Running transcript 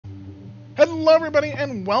Hello everybody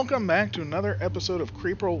and welcome back to another episode of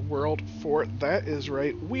Creeper World 4. That is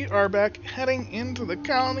right, we are back heading into the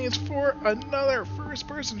colonies for another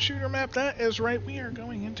first-person shooter map. That is right, we are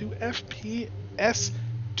going into FPS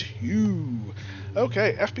 2.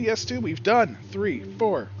 Okay, FPS 2, we've done 3,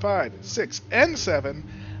 4, 5, 6, and 7.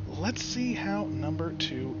 Let's see how number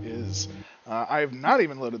 2 is. I have not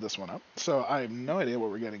even loaded this one up, so I have no idea what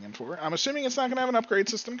we're getting in for. I'm assuming it's not going to have an upgrade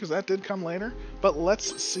system, because that did come later, but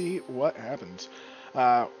let's see what happens.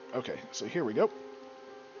 Okay, so here we go.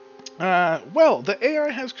 Well, the AI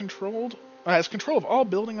has control of all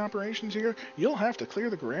building operations here. You'll have to clear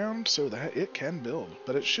the ground so that it can build,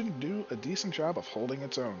 but it should do a decent job of holding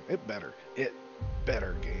its own. It better,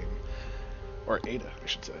 game. Or Ada, I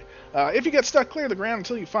should say. If you get stuck, clear the ground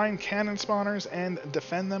until you find cannon spawners and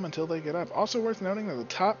defend them until they get up. Also worth noting that the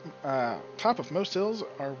top of most hills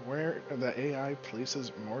are where the AI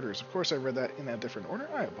places mortars. Of course, I read that in a different order.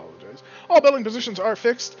 I apologize. All building positions are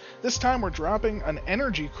fixed. This time we're dropping an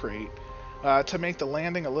energy crate to make the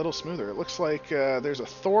landing a little smoother. It looks like there's a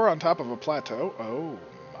Thor on top of a plateau. Oh my.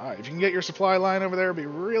 If you can get your supply line over there, it'd be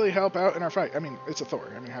really help out in our fight. I mean, it's a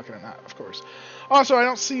Thor. I mean, how can it not? Of course. Also, I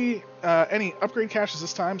don't see any upgrade caches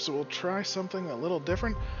this time, so we'll try something a little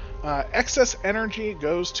different. Excess energy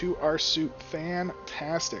goes to our suit.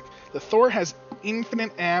 Fantastic. The Thor has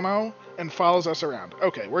infinite ammo and follows us around.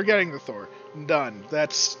 Okay, we're getting the Thor. Done.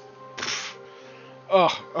 That's...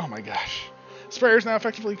 Oh my gosh. Sprayers now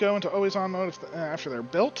effectively go into always-on mode after they're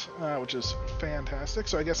built, which is fantastic.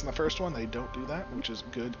 So I guess in the first one they don't do that, which is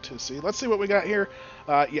good to see. Let's see what we got here.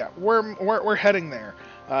 Yeah, we're heading there.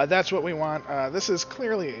 That's what we want. This is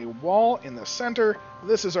clearly a wall in the center.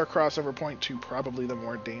 This is our crossover point to probably the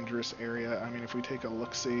more dangerous area. I mean, if we take a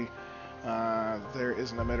look-see, there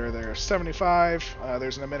is an emitter there, 75.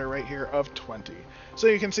 There's an emitter right here of 20. So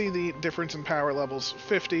you can see the difference in power levels,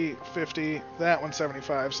 50, 50, that one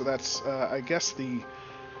 75. So that's, I guess, the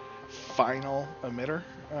final emitter,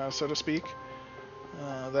 so to speak,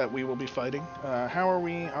 that we will be fighting. How are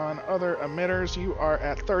we on other emitters? You are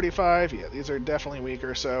at 35. Yeah, these are definitely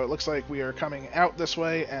weaker. So it looks like we are coming out this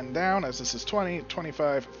way and down, as this is 20,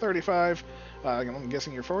 25, 35. I'm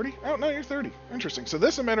guessing you're 40? Oh, no, you're 30. Interesting. So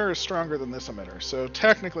this emitter is stronger than this emitter. So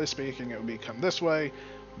technically speaking, it would be come this way,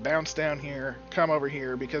 bounce down here, come over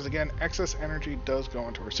here, because again, excess energy does go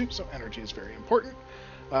into our suit, so energy is very important.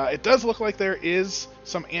 It does look like there is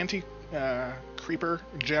some anti-creeper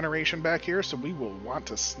generation back here, so we will want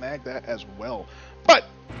to snag that as well. But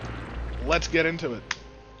let's get into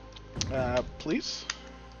it. Please?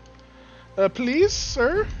 Please,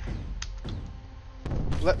 sir?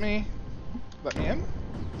 Let me in?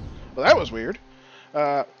 Well, that was weird.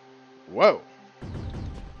 Whoa.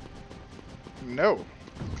 No.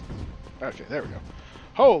 Okay, there we go.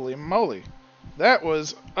 Holy moly. That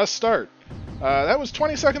was a start. That was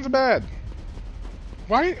 20 seconds of bad.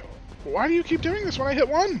 Why do you keep doing this when I hit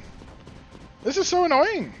 1? This is so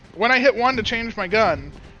annoying. When I hit 1 to change my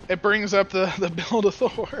gun, it brings up the build of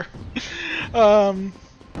Thor.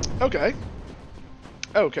 Okay.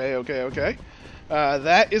 Okay.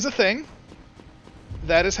 That is a thing.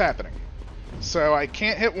 That is happening. So I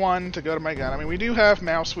can't hit 1 to go to my gun. I mean, we do have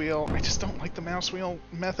mouse wheel. I just don't like the mouse wheel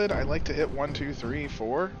method. I like to hit 1, 2, 3,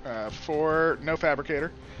 4. 4, no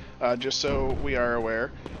fabricator. Just so we are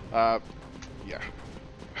aware. Yeah. Oh,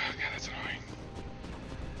 God, that's annoying.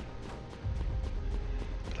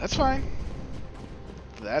 That's fine.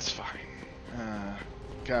 That's fine.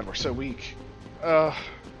 God, we're so weak. Oh,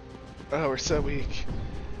 we're so weak.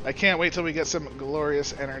 I can't wait till we get some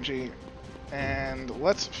glorious energy. And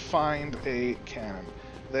let's find a cannon.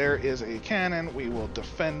 There is a cannon. We will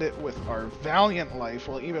defend it with our valiant life.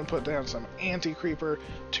 We'll even put down some anti-creeper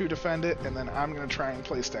to defend it. And then I'm going to try and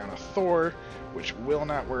place down a Thor, which will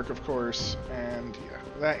not work, of course. And yeah,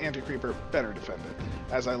 that anti-creeper better defend it,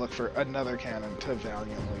 as I look for another cannon to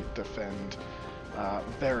valiantly defend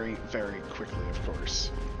very, very quickly, of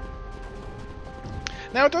course.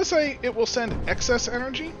 Now, it does say it will send excess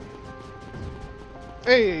energy.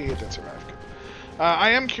 Hey, it did survive. I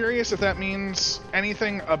am curious if that means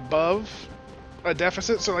anything above a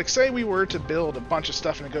deficit. So, like, say we were to build a bunch of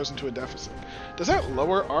stuff and it goes into a deficit. Does that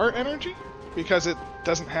lower our energy because it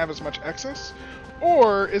doesn't have as much excess?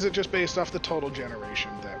 Or is it just based off the total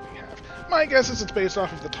generation that we have? My guess is it's based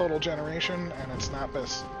off of the total generation, and it's not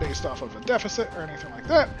based off of a deficit or anything like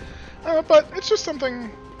that. But it's just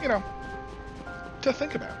something, you know, to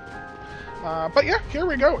think about. But yeah, here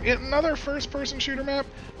we go. Another first-person shooter map.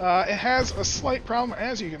 It has a slight problem.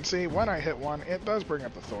 As you can see, when I hit one, it does bring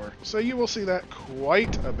up the Thor. So you will see that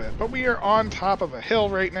quite a bit. But we are on top of a hill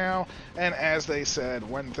right now, and as they said,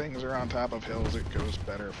 when things are on top of hills, it goes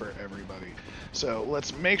better for everybody. So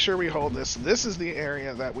let's make sure we hold this. This is the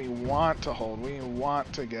area that we want to hold. We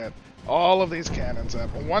want to get all of these cannons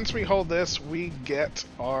up. Once we hold this, we get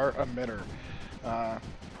our emitter.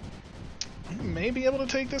 We may be able to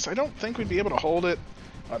take this. I don't think we'd be able to hold it.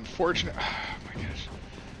 Unfortunate. Oh my gosh.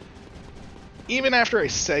 Even after I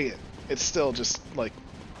say it, it's still just, like,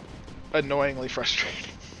 annoyingly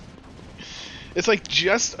frustrating. It's, like,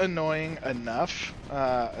 just annoying enough.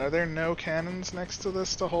 Are there no cannons next to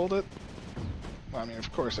this to hold it? Well, I mean,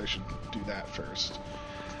 of course I should do that first.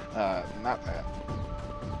 Not that.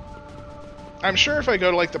 I'm sure if I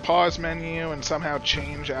go to, like, the pause menu and somehow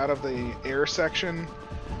change out of the air section,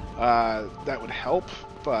 that would help,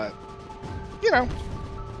 but, you know,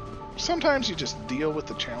 sometimes you just deal with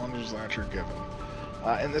the challenges that you're given.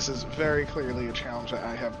 And this is very clearly a challenge that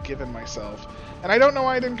I have given myself. And I don't know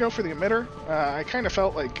why I didn't go for the emitter. I kind of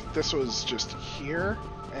felt like this was just here,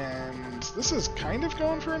 and this is kind of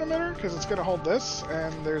going for an emitter, because it's going to hold this,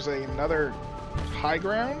 and there's another high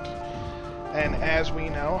ground. And as we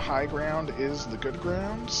know, high ground is the good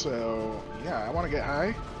ground, so yeah, I want to get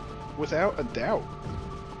high, without a doubt.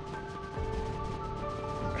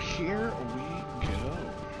 Here we go.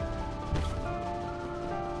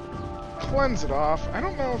 Cleanse it off. I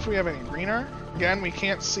don't know if we have any greener. Again, we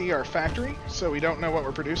can't see our factory, so we don't know what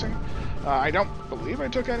we're producing. I don't believe I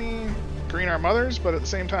took any green R mothers, but at the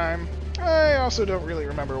same time, I also don't really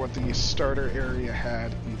remember what the starter area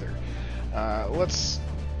had either. Let's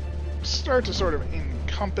start to sort of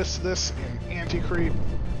encompass this in anti-creep.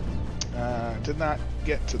 Did not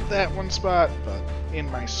get to that one spot, but in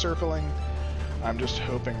my circling, I'm just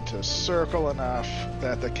hoping to circle enough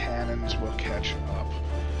that the cannons will catch up.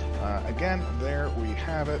 Again, there we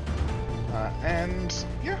have it. And,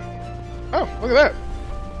 yeah. Oh, look at that.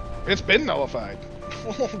 It's been nullified.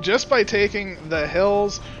 Just by taking the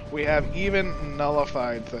hills, we have even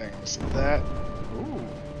nullified things. That... Ooh.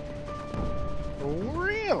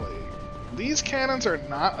 Really? These cannons are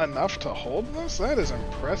not enough to hold this? That is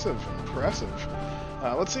impressive, impressive.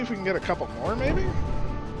 Let's see if we can get a couple more, maybe?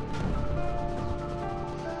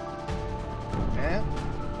 And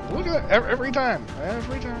look at that, every time.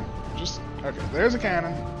 Just, okay, there's a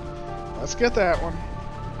cannon. Let's get that one.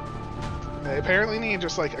 They apparently need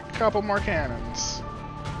just like a couple more cannons.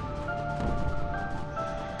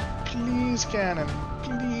 Please, cannon,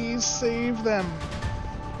 please save them.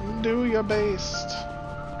 Do your best.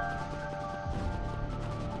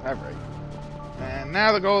 Alright. And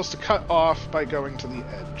now the goal is to cut off by going to the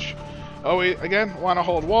edge. Oh, we, again, want to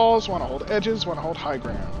hold walls, want to hold edges, want to hold high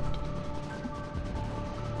ground.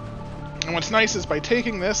 And what's nice is by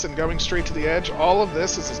taking this and going straight to the edge, all of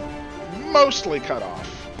this is mostly cut off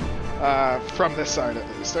from this side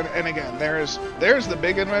at least. And again, there's the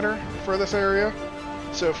big emitter for this area.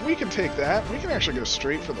 So if we can take that, we can actually go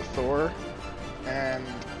straight for the Thor. And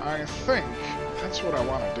I think that's what I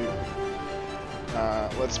want to do.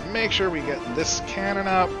 Let's make sure we get this cannon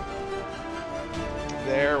up.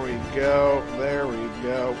 There we go. There we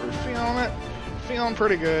go. We're feeling it. Feeling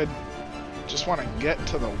pretty good. Just want to get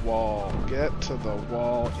to the wall. Get to the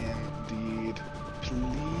wall indeed.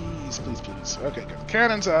 Please, please, please. Okay, good.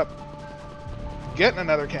 Cannon's up. Getting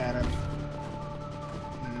another cannon.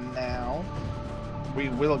 Now, we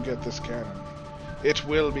will get this cannon. It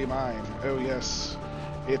will be mine. Oh yes,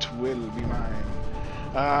 it will be mine.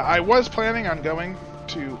 I was planning on going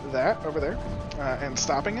to that over there and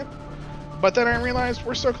stopping it, but then I realized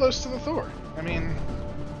we're so close to the Thor. I mean,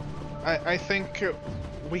 I think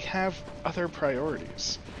we have other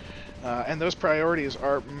priorities. And those priorities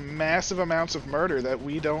are massive amounts of murder that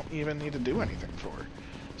we don't even need to do anything for.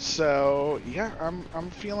 So, yeah,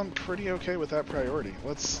 I'm feeling pretty okay with that priority.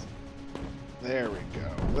 There we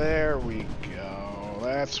go. There we go.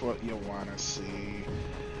 That's what you want to see.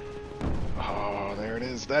 Oh, there it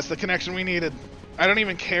is. That's the connection we needed. I don't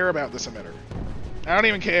even care about this emitter. I don't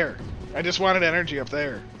even care. I just wanted energy up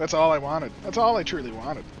there. That's all I wanted. That's all I truly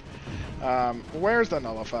wanted. Where's the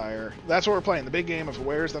nullifier? That's what we're playing. The big game of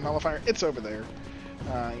where's the nullifier? It's over there.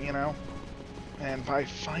 You know? And by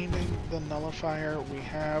finding the nullifier, we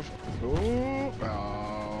have... Ooh,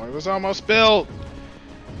 oh, it was almost built!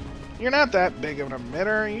 You're not that big of an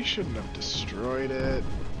emitter. You shouldn't have destroyed it.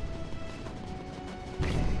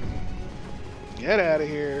 Get out of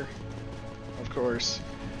here. Of course.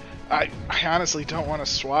 I honestly don't want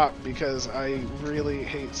to swap because I really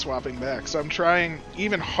hate swapping back. So I'm trying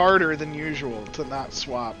even harder than usual to not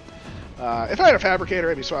swap. If I had a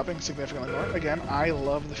fabricator, I'd be swapping significantly more. Again, I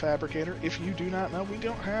love the fabricator. If you do not know, we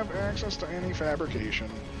don't have access to any fabrication.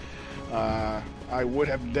 I would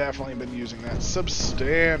have definitely been using that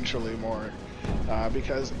substantially more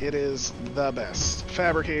because it is the best.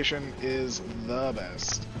 Fabrication is the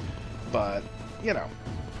best. But, you know,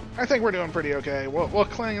 I think we're doing pretty okay. We'll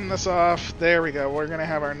clean this off. There we go. We're going to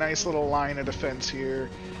have our nice little line of defense here.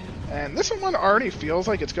 And this one already feels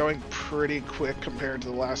like it's going pretty quick compared to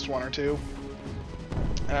the last one or two.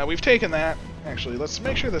 We've taken that. Actually, let's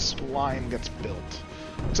make sure this line gets built.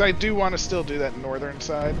 Because I do want to still do that northern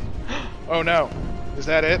side. Oh no. Is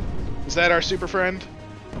that it? Is that our super friend?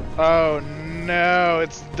 Oh no,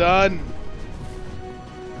 it's done.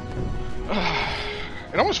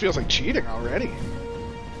 It almost feels like cheating already.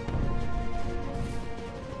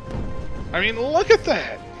 I mean, look at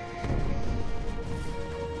that.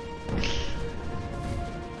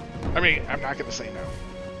 I mean, I'm not going to say no.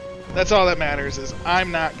 That's all that matters is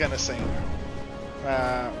I'm not going to say no.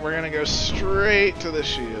 We're going to go straight to the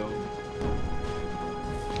shield.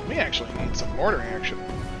 We actually need some mortar action.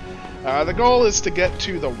 The goal is to get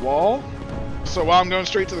to the wall. So while I'm going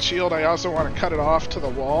straight to the shield, I also want to cut it off to the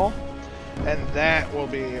wall. And that will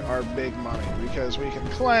be our big money because we can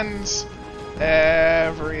cleanse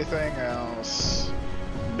everything else.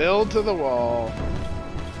 Build to the wall.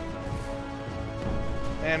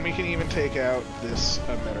 And we can even take out this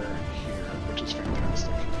emitter here, which is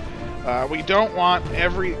fantastic. We don't want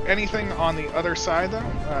anything on the other side, though.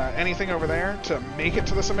 Anything over there to make it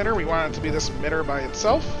to this emitter. We want it to be this emitter by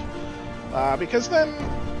itself. Because then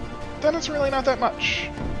it's really not that much.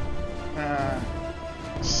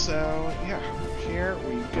 So, yeah. Here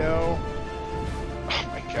we go. Oh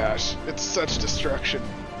my gosh. It's such destruction.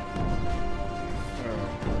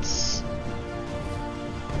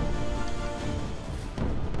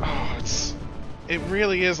 It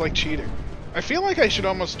really is like cheating. I feel like I should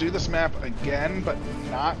almost do this map again, but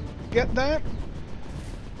not get that.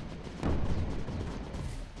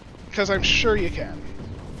 Because I'm sure you can.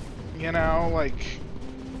 You know, like...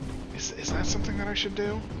 Is that something that I should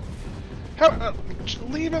do?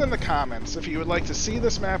 Leave it in the comments if you would like to see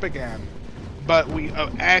this map again, but we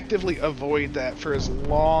actively avoid that for as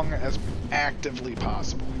long as actively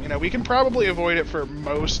possible. You know, we can probably avoid it for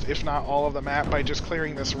most, if not all of the map by just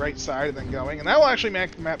clearing this right side and then going, and that will actually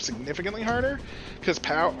make the map significantly harder, because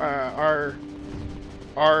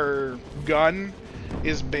our gun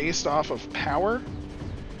is based off of power.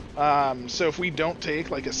 So if we don't take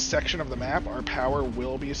like a section of the map, our power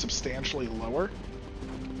will be substantially lower.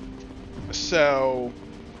 So,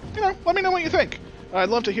 you know, let me know what you think. I'd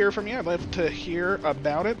love to hear from you. I'd love to hear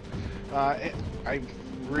about it. I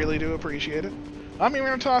really do appreciate it. I'm going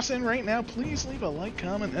to toss in right now. Please leave a like,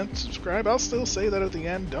 comment, and subscribe. I'll still say that at the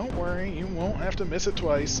end. Don't worry. You won't have to miss it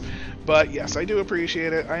twice. But yes, I do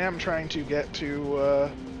appreciate it. I am trying to get to,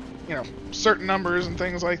 you know, certain numbers and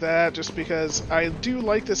things like that just because I do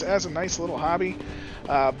like this as a nice little hobby.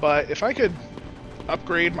 But if I could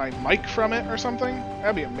upgrade my mic from it or something,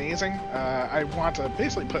 that'd be amazing. I want to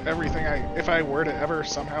basically put everything if I were to ever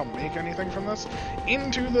somehow make anything from this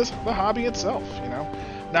into the hobby itself, you know.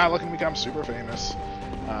 Not looking to become super famous.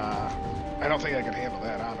 I don't think I could handle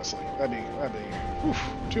that, honestly. That'd be oof,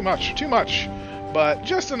 too much. But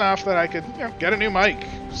just enough that I could, you know, get a new mic,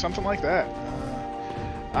 something like that.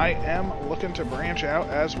 I am looking to branch out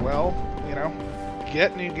as well, you know.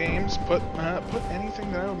 Get new games, put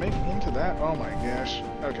anything that I would make into that. Oh my gosh.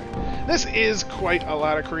 Okay. This is quite a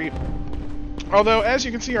lot of creep. Although, as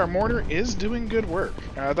you can see, our mortar is doing good work.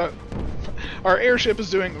 Our airship is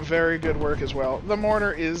doing very good work as well. The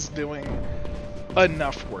mortar is doing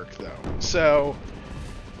enough work, though. So,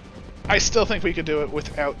 I still think we could do it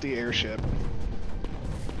without the airship.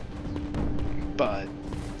 But,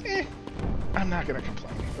 I'm not going to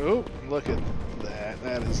complain. Oh, look at that.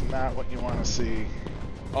 That is not what you want to see.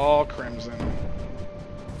 All crimson.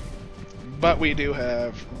 But we do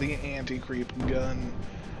have the anti-creep gun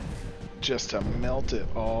just to melt it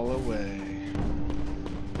all away.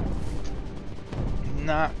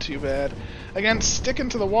 Not too bad. Again, sticking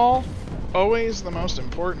to the wall. Always the most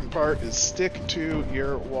important part is stick to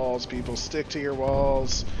your walls, people. Stick to your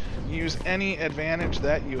walls. Use any advantage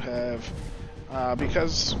that you have.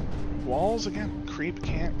 Because walls, again, creep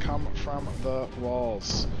can't come from the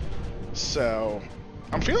walls. So,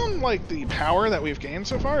 I'm feeling like the power that we've gained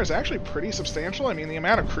so far is actually pretty substantial. I mean, the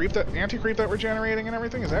amount of creep anti-creep that we're generating and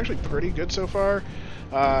everything is actually pretty good so far.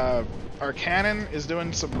 Our cannon is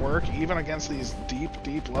doing some work even against these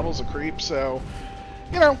deep levels of creep. So,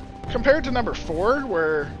 you know, compared to number 4,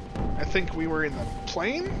 where I think we were in the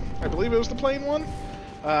plane, I believe it was the plane one.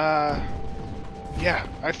 yeah,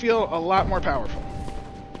 I feel a lot more powerful.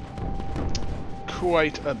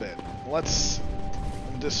 Quite a bit. Let's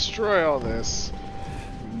destroy all this.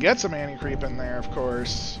 Get some anti-creep in there, of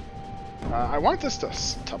course. I want this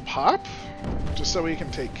to pop, just so we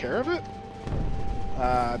can take care of it.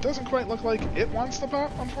 It doesn't quite look like it wants to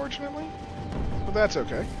pop, unfortunately. But that's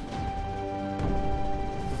okay.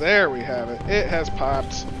 There we have it. It has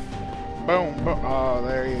popped. Boom. Oh,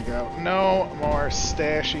 there you go. No more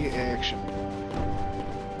stashy action.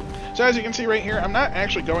 So as you can see right here, I'm not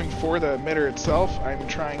actually going for the emitter itself. I'm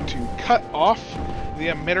trying to cut off the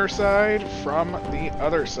emitter side from the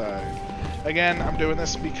other side. Again, I'm doing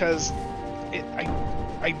this because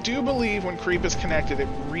I do believe when creep is connected, it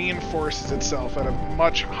reinforces itself at a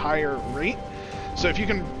much higher rate. So if you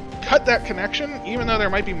can cut that connection, even though there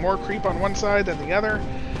might be more creep on one side than the other,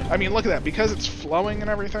 I mean, look at that. Because it's flowing and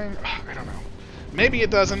everything, I don't know. Maybe it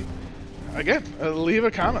doesn't. Again, leave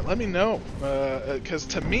a comment. Let me know. Because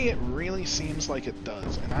to me, it really seems like it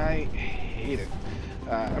does. And I hate it.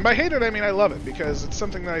 And by hate it, I mean I love it. Because it's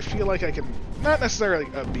something that I feel like I can not necessarily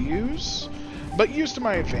abuse, but use to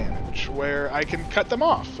my advantage. Where I can cut them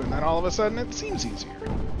off. And then all of a sudden, it seems easier.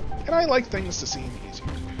 And I like things to seem easier.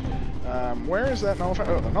 Where is that nullifier?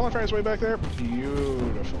 Oh, the nullifier is way back there.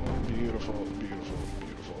 Beautiful, beautiful, beautiful,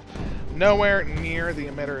 beautiful. Nowhere near the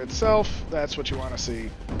emitter itself. That's what you want to see.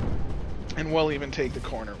 And we'll even take the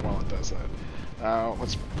corner while it does that.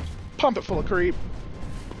 Let's pump it full of creep.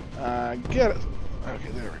 Get it.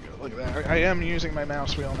 Okay, there we go. Look at that. I am using my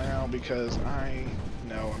mouse wheel now because I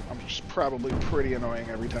know I'm just probably pretty annoying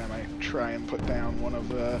every time I try and put down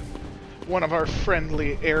one of our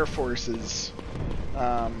friendly air forces.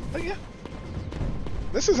 But yeah,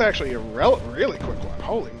 this is actually a really quick one.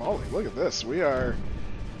 Holy moly, look at this. We are,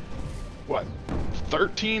 what,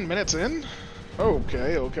 13 minutes in?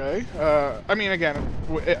 Okay, okay. I mean, again,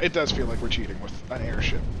 it does feel like we're cheating with an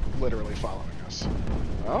airship literally following us.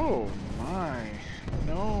 Oh my.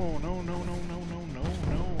 No, no, no, no, no, no, no,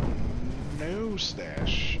 no. No,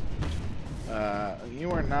 Stash.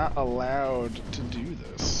 You are not allowed to do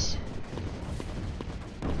this.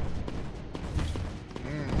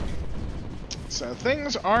 So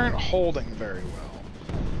things aren't holding very well.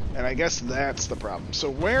 And I guess that's the problem. So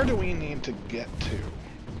where do we need to get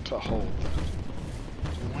to hold them?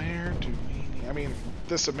 Where do we need... I mean,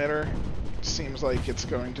 this emitter seems like it's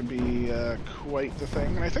going to be quite the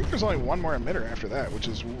thing. And I think there's only one more emitter after that, which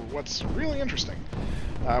is what's really interesting.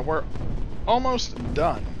 We're almost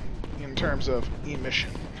done in terms of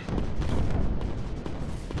emission.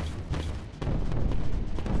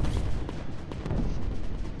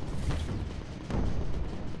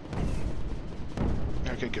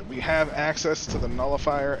 Okay, good. We have access to the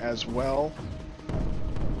nullifier as well.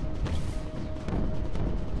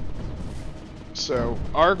 So,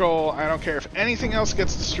 our goal, I don't care if anything else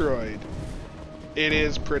gets destroyed, it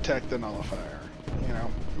is protect the nullifier. You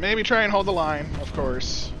know, maybe try and hold the line, of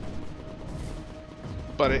course.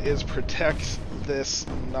 But it is protect this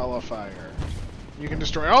nullifier. You can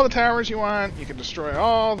destroy all the towers you want, you can destroy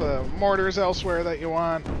all the mortars elsewhere that you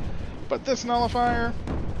want, but this nullifier,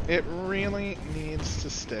 it really needs to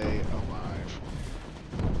stay alive.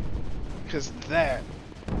 Because that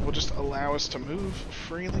will just allow us to move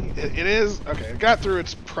freely. It is, okay, it got through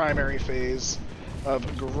its primary phase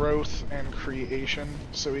of growth and creation,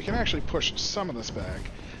 so we can actually push some of this back.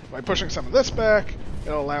 By pushing some of this back,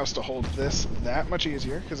 it'll allow us to hold this that much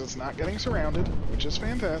easier, because it's not getting surrounded, which is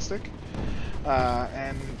fantastic.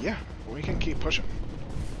 And yeah, we can keep pushing,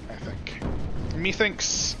 I think.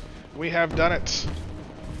 Methinks we have done it.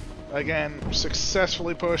 Again,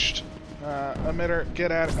 successfully pushed. Emitter,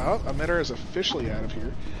 get out. Oh, emitter is officially out of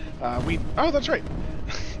here. Oh, that's right.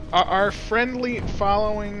 Our friendly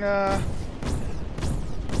following. Oh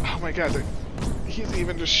my God, he's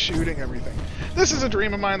even just shooting everything. This is a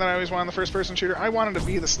dream of mine that I always wanted the first-person shooter. I wanted to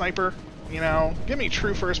be the sniper. You know, give me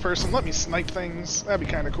true first-person. Let me snipe things. That'd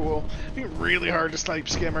be kind of cool. It'd be really hard to snipe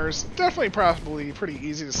skimmers. Definitely, probably pretty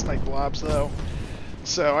easy to snipe blobs, though.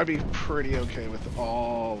 So I'd be pretty okay with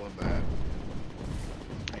all of that.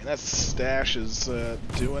 And that Stash is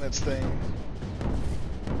doing its thing.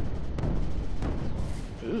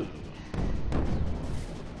 Ooh.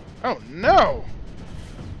 Oh no!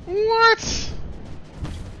 What?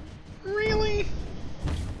 Really?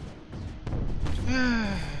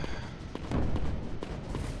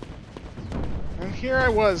 And here I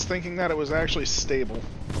was thinking that it was actually stable.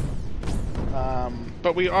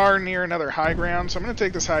 But we are near another high ground, so I'm going to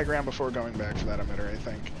take this high ground before going back for that emitter, I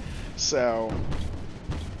think. So,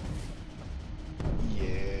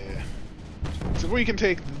 yeah. So if we can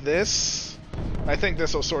take this, I think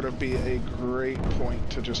this will sort of be a great point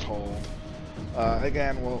to just hold.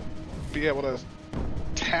 Again, we'll be able to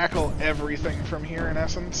tackle everything from here in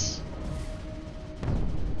essence.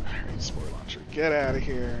 Alright, spore launcher, get out of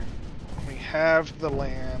here. We have the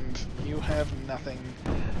land. You have nothing.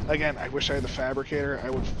 Again, I wish I had the fabricator. I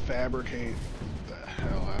would fabricate the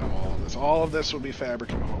hell out of all of this. All of this would be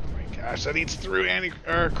fabricated. Oh my gosh, that eats through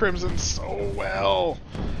Crimson so well.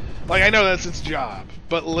 Like, I know that's its job,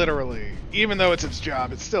 but literally, even though it's its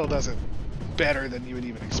job, it still does it better than you would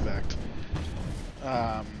even expect.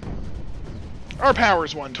 Our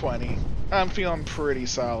power's 120. I'm feeling pretty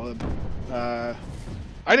solid. I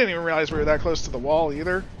didn't even realize we were that close to the wall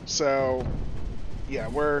either, so yeah,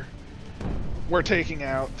 we're taking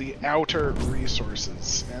out the outer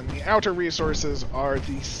resources, and the outer resources are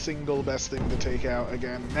the single best thing to take out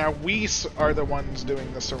again. Now we are the ones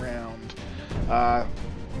doing the surround.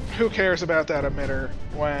 Who cares about that emitter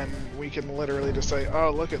when we can literally just say,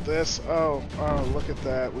 oh, look at this, oh, look at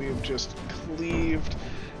that, we've just cleaved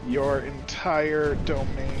your entire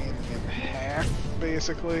domain in half,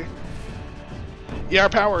 basically. Yeah, our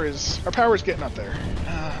power is getting up there.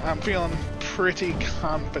 I'm feeling pretty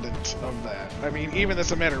confident of that. I mean, even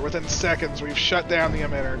this emitter, within seconds, we've shut down the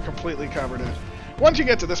emitter, completely covered it. Once you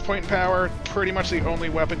get to this point in power, pretty much the only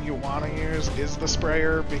weapon you want to use is the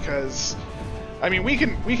sprayer, because, I mean, we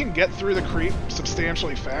can get through the creep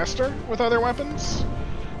substantially faster with other weapons,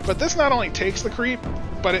 but this not only takes the creep,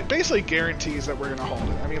 but it basically guarantees that we're going to hold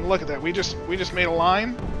it. I mean, look at that. We just made a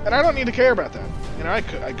line, and I don't need to care about that. You know, I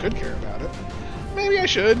could care about it. Maybe I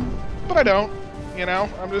should, but I don't. You know,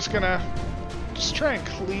 I'm just gonna try and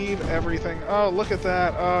cleave everything. Oh, look at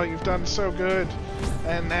that. Oh, you've done so good.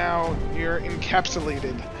 And now you're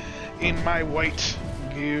encapsulated in my white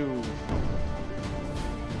goo.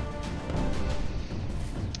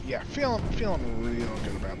 Yeah, feeling real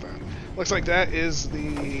good about that. Looks like that is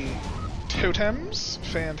the totems.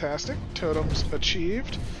 Fantastic. Totems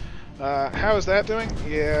achieved. How is that doing?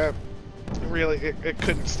 Yeah, really, it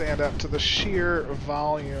couldn't stand up to the sheer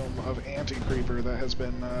volume of anti-creeper that has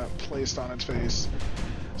been placed on its face.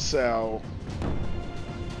 So,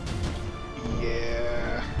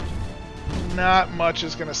 yeah, not much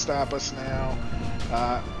is going to stop us now.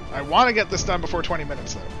 I want to get this done before 20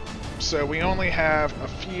 minutes, though. So we only have a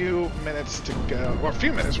few minutes to go. Or a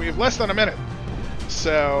few minutes. We have less than a minute.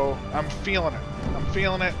 So I'm feeling it. I'm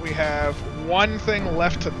feeling it. We have one thing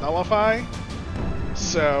left to nullify.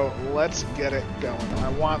 So let's get it going. I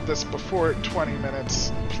want this before 20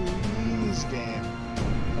 minutes. Please, game.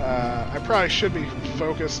 I probably should be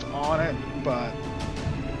focused on it, but...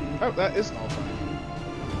 Oh, that is nullified.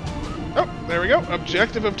 Oh, there we go.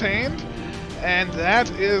 Objective obtained. And that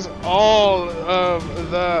is all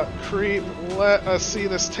of the creep. Let us see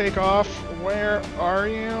this take off. Where are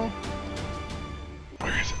you?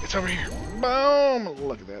 Where is it? It's over here. Boom!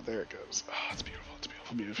 Look at that. There it goes. Oh, it's beautiful. It's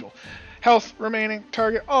beautiful. Beautiful. Health remaining.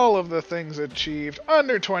 Target. All of the things achieved.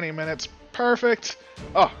 Under 20 minutes. Perfect.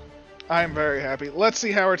 Oh, I'm very happy. Let's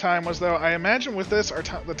see how our time was, though. I imagine with this,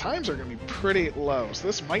 the times are going to be pretty low. So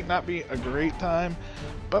this might not be a great time.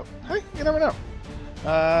 But, hey, you never know.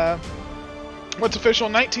 What's official?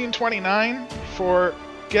 1929 for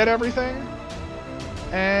get everything.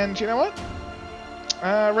 And you know what?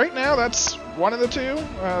 Right now, that's one of the two.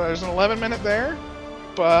 There's an 11-minute there.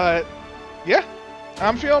 But, yeah,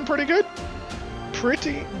 I'm feeling pretty good.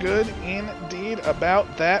 Pretty good indeed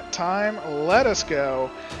about that time. Let us go.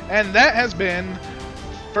 And that has been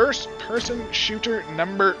first-person shooter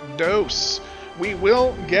number dos. We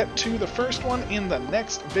will get to the first one in the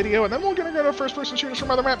next video, and then we're going to go to first-person shooters from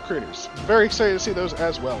other map creators. Very excited to see those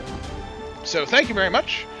as well. So thank you very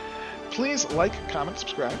much. Please like, comment,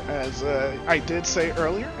 subscribe, as I did say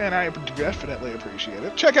earlier, and I definitely appreciate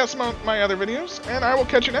it. Check out some of my other videos, and I will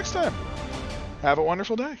catch you next time. Have a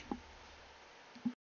wonderful day.